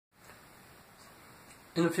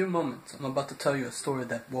In a few moments, I'm about to tell you a story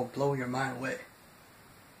that will blow your mind away.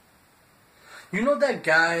 You know that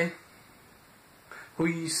guy who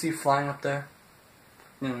you see flying up there?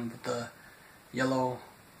 You know, with the yellow,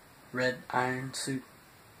 red iron suit?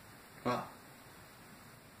 Well,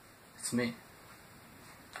 it's me.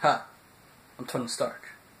 Hi, I'm Tony Stark.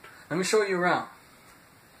 Let me show you around.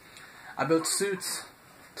 I built suits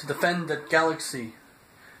to defend the galaxy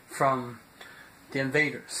from the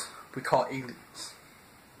invaders we call aliens.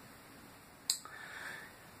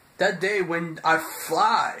 That day when I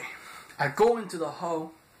fly, I go into the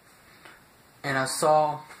hull and I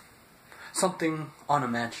saw something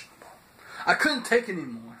unimaginable. I couldn't take it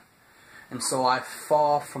anymore. And so I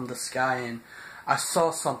fall from the sky and I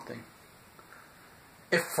saw something.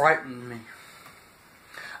 It frightened me.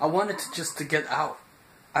 I wanted to get out.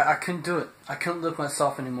 I couldn't do it. I couldn't live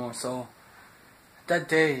myself anymore. So that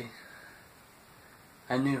day,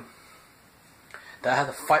 I knew that I had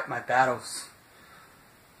to fight my battles.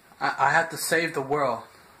 I had to save the world.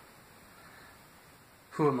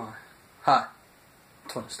 Who am I? Hi,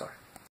 Tony Stark.